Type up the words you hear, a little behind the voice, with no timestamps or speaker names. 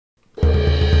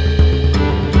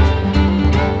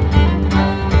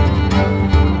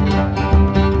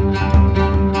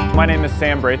My name is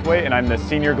Sam Braithwaite, and I'm the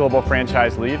Senior Global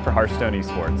Franchise Lead for Hearthstone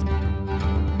Esports.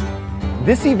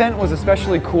 This event was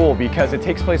especially cool because it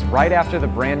takes place right after the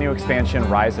brand new expansion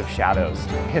Rise of Shadows.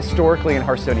 Historically in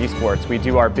Hearthstone Esports, we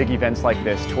do our big events like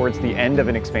this towards the end of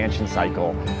an expansion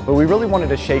cycle, but we really wanted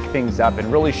to shake things up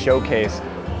and really showcase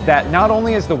that not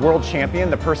only is the world champion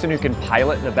the person who can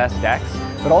pilot the best decks,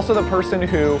 but also the person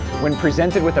who, when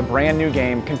presented with a brand new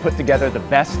game, can put together the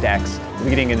best decks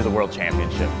leading into the World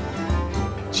Championship.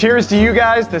 Cheers to you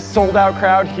guys, the sold-out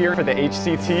crowd here for the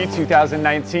HCT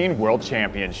 2019 World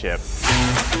Championship.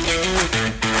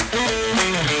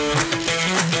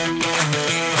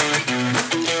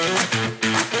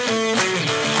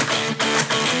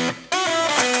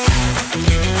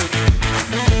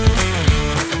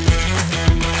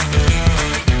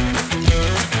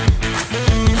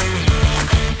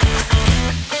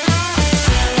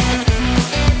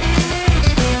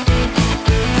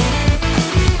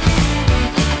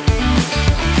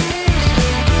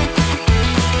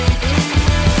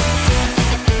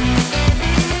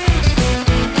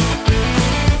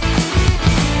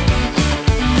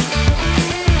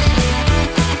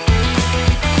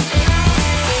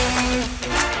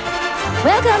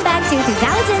 Welcome back to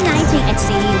 2019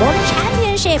 HCT World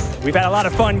Championship. We've had a lot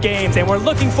of fun games and we're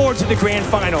looking forward to the grand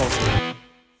finals.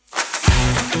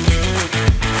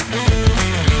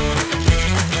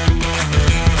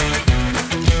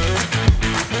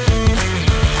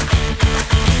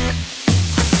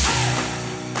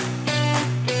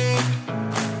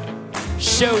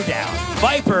 Showdown.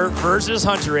 Viper versus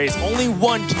Hunter Ace. Only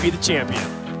one can be the champion.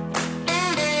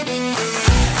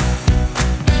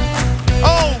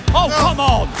 Oh, come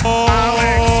on!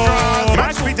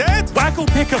 Match be dead. Wacko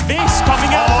pick a Vis coming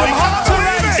out from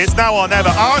Hunter Ace. It's now or never.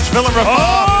 Arch-Villain reform.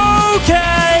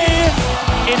 Okay!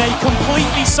 In a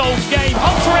completely solved game,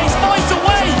 Hunter Ace finds a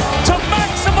way to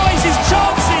maximize his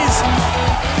chances.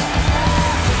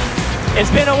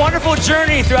 It's been a wonderful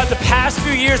journey throughout the past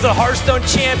few years of the Hearthstone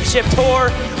Championship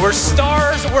Tour, where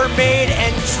stars were made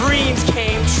and dreams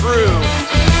came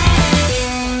true.